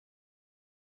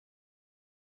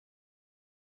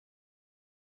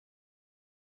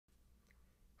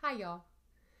Hi y'all.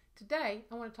 Today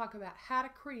I want to talk about how to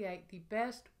create the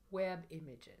best web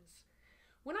images.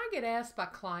 When I get asked by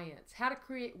clients how to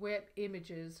create web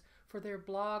images for their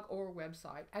blog or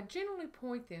website, I generally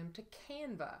point them to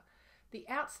Canva, the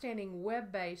outstanding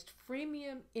web-based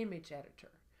freemium image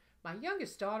editor. My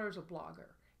youngest daughter is a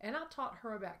blogger, and I taught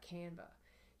her about Canva.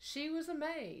 She was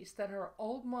amazed that her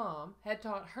old mom had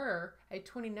taught her, a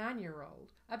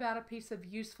 29-year-old, about a piece of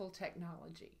useful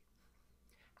technology.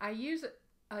 I use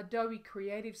Adobe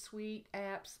Creative Suite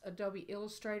apps, Adobe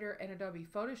Illustrator, and Adobe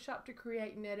Photoshop to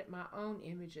create and edit my own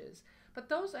images. But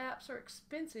those apps are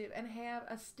expensive and have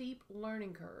a steep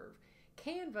learning curve.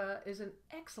 Canva is an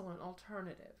excellent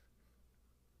alternative.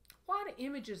 Why do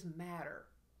images matter?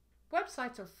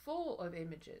 Websites are full of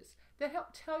images that help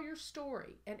tell your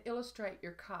story and illustrate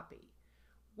your copy.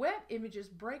 Web images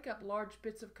break up large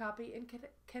bits of copy and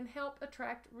can help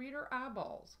attract reader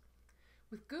eyeballs.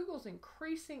 With Google's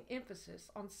increasing emphasis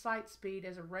on site speed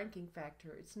as a ranking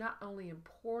factor, it's not only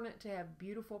important to have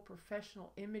beautiful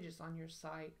professional images on your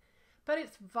site, but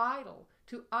it's vital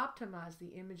to optimize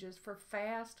the images for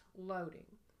fast loading.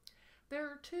 There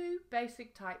are two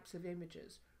basic types of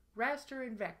images, raster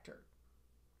and vector.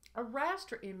 A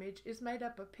raster image is made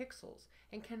up of pixels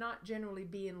and cannot generally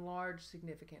be enlarged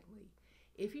significantly.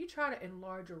 If you try to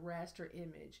enlarge a raster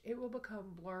image, it will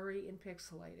become blurry and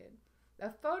pixelated. A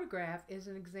photograph is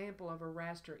an example of a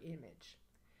raster image.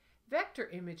 Vector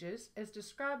images, as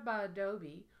described by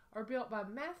Adobe, are built by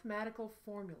mathematical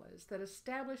formulas that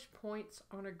establish points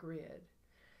on a grid.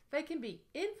 They can be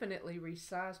infinitely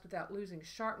resized without losing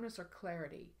sharpness or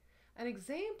clarity. An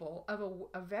example of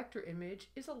a vector image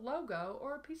is a logo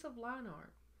or a piece of line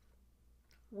art.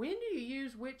 When do you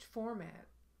use which format?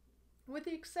 With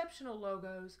the exception of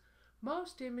logos,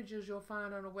 most images you'll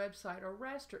find on a website are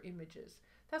raster images.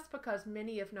 That's because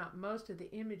many, if not most, of the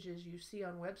images you see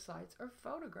on websites are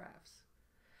photographs.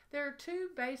 There are two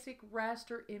basic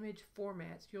raster image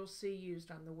formats you'll see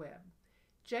used on the web,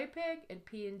 JPEG and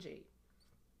PNG.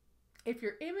 If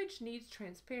your image needs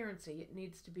transparency, it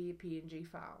needs to be a PNG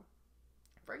file.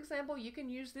 For example, you can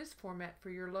use this format for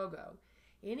your logo.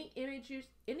 Any image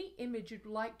you'd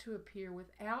like to appear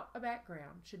without a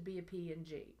background should be a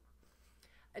PNG.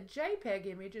 A JPEG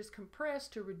image is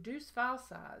compressed to reduce file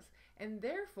size and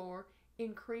therefore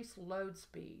increase load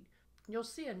speed. You'll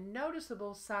see a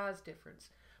noticeable size difference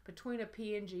between a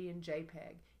PNG and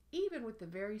JPEG, even with the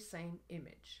very same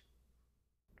image.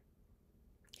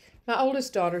 My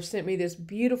oldest daughter sent me this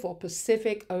beautiful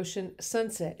Pacific Ocean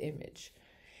sunset image.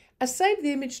 I saved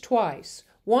the image twice,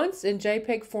 once in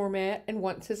JPEG format and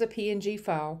once as a PNG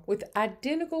file with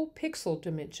identical pixel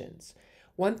dimensions.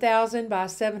 1000 by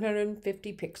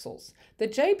 750 pixels. The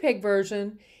JPEG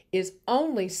version is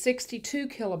only 62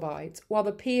 kilobytes, while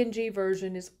the PNG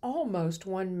version is almost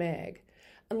 1 meg.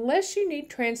 Unless you need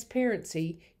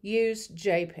transparency, use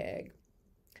JPEG.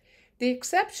 The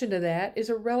exception to that is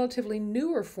a relatively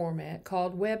newer format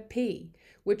called WebP,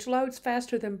 which loads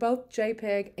faster than both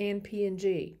JPEG and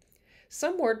PNG.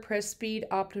 Some WordPress speed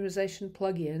optimization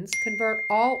plugins convert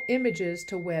all images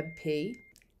to WebP.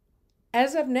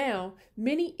 As of now,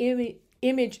 many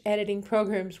image editing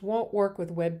programs won't work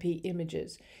with WebP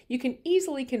images. You can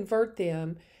easily convert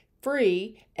them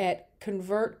free at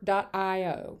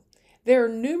convert.io. There are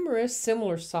numerous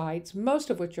similar sites, most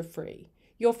of which are free.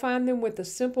 You'll find them with a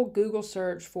simple Google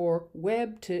search for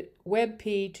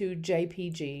WebP to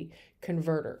JPG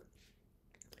converter.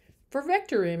 For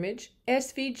vector image,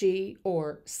 SVG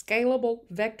or Scalable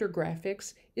Vector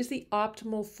Graphics is the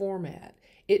optimal format.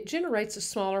 It generates a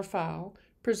smaller file,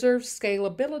 preserves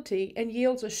scalability, and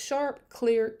yields a sharp,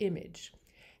 clear image.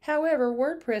 However,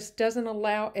 WordPress doesn't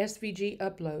allow SVG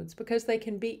uploads because they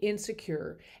can be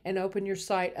insecure and open your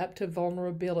site up to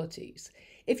vulnerabilities.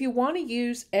 If you want to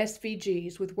use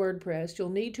SVGs with WordPress, you'll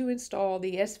need to install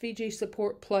the SVG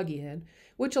Support plugin,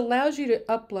 which allows you to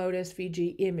upload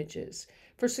SVG images.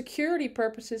 For security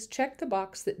purposes, check the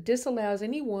box that disallows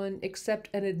anyone except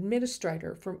an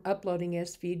administrator from uploading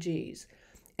SVGs,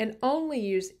 and only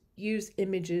use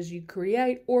images you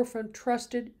create or from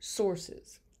trusted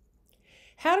sources.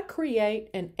 How to create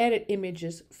and edit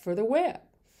images for the web.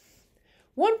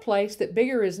 One place that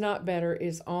bigger is not better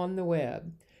is on the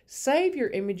web. Save your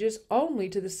images only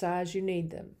to the size you need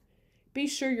them. Be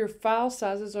sure your file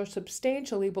sizes are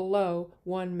substantially below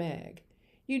 1 meg.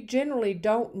 You generally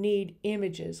don't need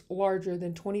images larger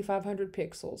than 2500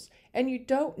 pixels, and you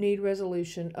don't need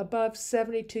resolution above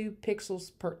 72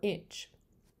 pixels per inch.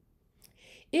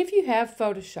 If you have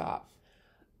Photoshop,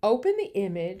 open the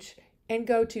image and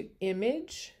go to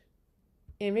Image,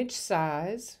 Image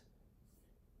Size,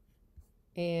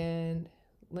 and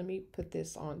let me put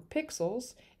this on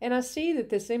pixels, and I see that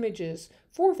this image is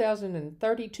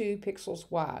 4,032 pixels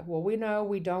wide. Well, we know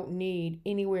we don't need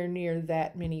anywhere near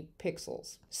that many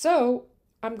pixels. So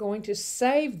I'm going to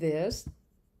save this.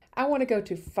 I want to go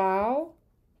to File,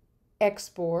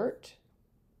 Export,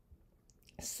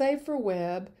 Save for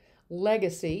Web,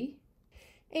 Legacy,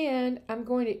 and I'm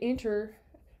going to enter,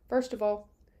 first of all,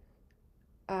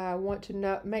 I want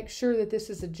to make sure that this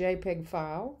is a JPEG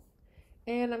file,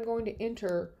 and I'm going to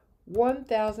enter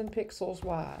 1,000 pixels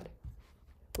wide,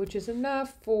 which is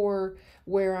enough for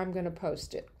where I'm going to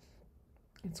post it.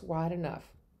 It's wide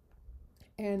enough.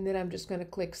 And then I'm just going to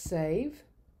click Save.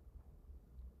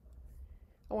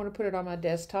 I want to put it on my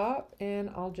desktop, and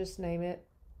I'll just name it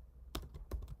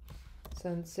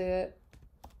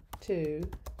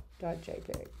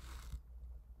sunset2.jpg.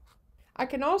 I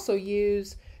can also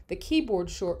use the keyboard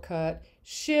shortcut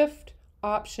Shift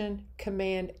Option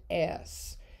Command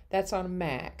S. That's on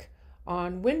Mac.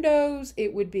 On Windows,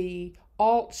 it would be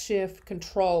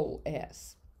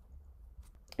Alt+Shift+Control+S.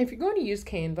 If you're going to use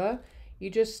Canva, you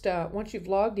just, once you've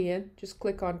logged in, just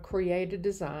click on Create a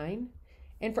Design.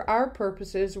 And for our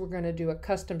purposes, we're going to do a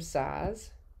custom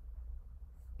size.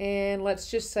 And let's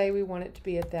just say we want it to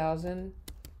be 1,000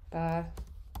 by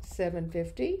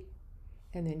 750.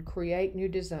 And then Create New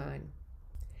Design.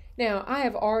 Now, I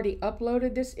have already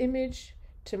uploaded this image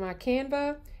to my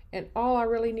Canva, and all I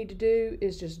really need to do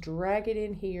is just drag it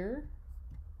in here,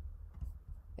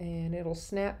 and it'll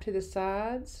snap to the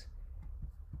sides,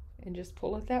 and just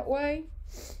pull it that way.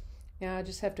 Now I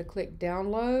just have to click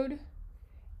Download,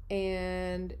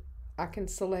 and I can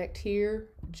select here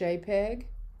JPEG,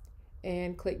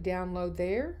 and click Download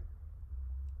there,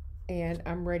 and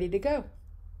I'm ready to go.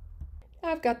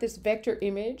 I've got this vector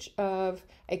image of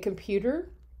a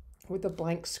computer with a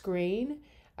blank screen.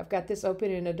 I've got this open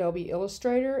in Adobe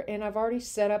Illustrator, and I've already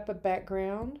set up a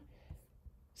background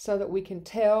so that we can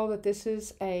tell that this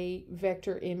is a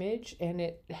vector image and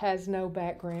it has no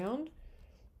background.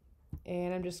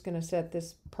 And I'm just going to set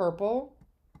this purple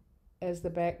as the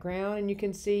background, and you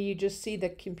can see, you just see the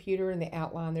computer and the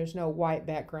outline. There's no white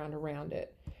background around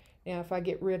it. Now if I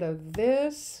get rid of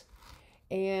this,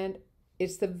 and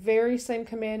it's the very same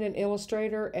command in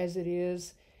Illustrator as it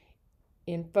is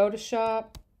in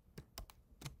Photoshop,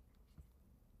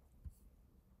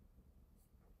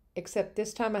 except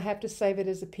this time I have to save it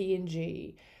as a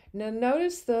PNG. Now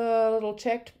notice the little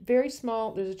checked, very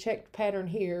small, there's a checked pattern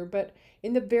here, but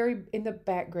in the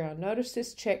background, notice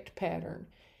this checked pattern.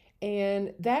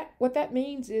 And what that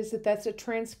means is that that's a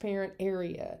transparent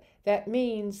area. That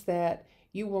means that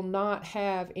you will not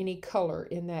have any color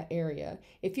in that area.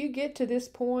 If you get to this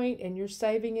point and you're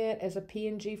saving it as a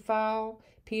PNG file,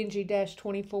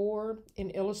 PNG-24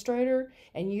 in Illustrator,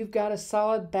 and you've got a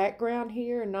solid background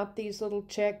here and not this little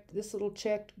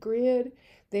checked grid,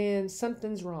 then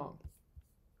something's wrong.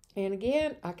 And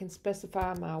again, I can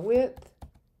specify my width,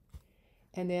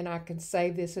 and then I can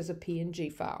save this as a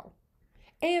PNG file.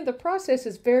 And the process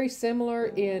is very similar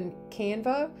in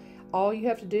Canva. All you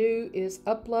have to do is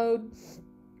upload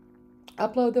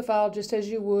the file just as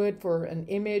you would for an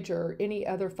image or any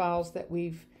other files that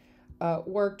we've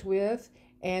worked with,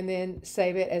 and then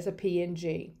save it as a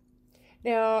PNG.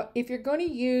 Now, if you're going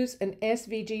to use an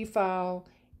SVG file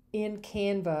in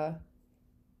Canva,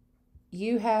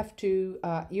 you have to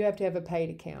have a paid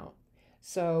account.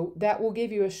 So that will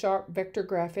give you a sharp vector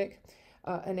graphic,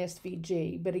 an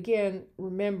SVG. But again,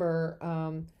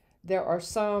 remember, there are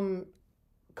some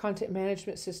content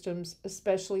management systems,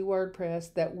 especially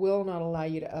WordPress, that will not allow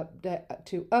you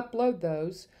to upload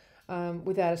those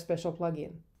without a special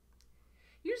plugin.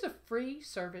 Use a free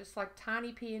service like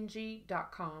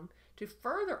tinypng.com to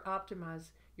further optimize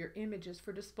your images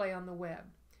for display on the web.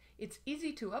 It's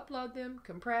easy to upload them,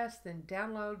 compress, then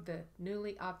download the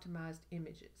newly optimized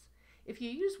images. If you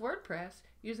use WordPress,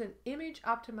 use an image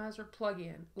optimizer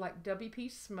plugin like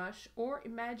WP Smush or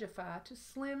Imagify to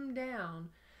slim down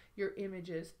your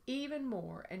images even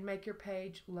more and make your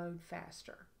page load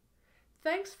faster.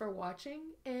 Thanks for watching,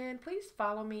 and please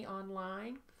follow me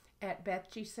online at Beth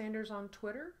G. Sanders on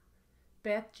Twitter,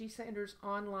 Beth G. Sanders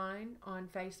Online on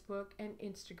Facebook and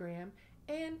Instagram,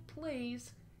 and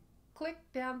please click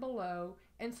down below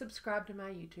and subscribe to my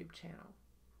YouTube channel.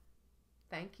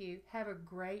 Thank you. Have a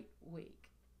great week.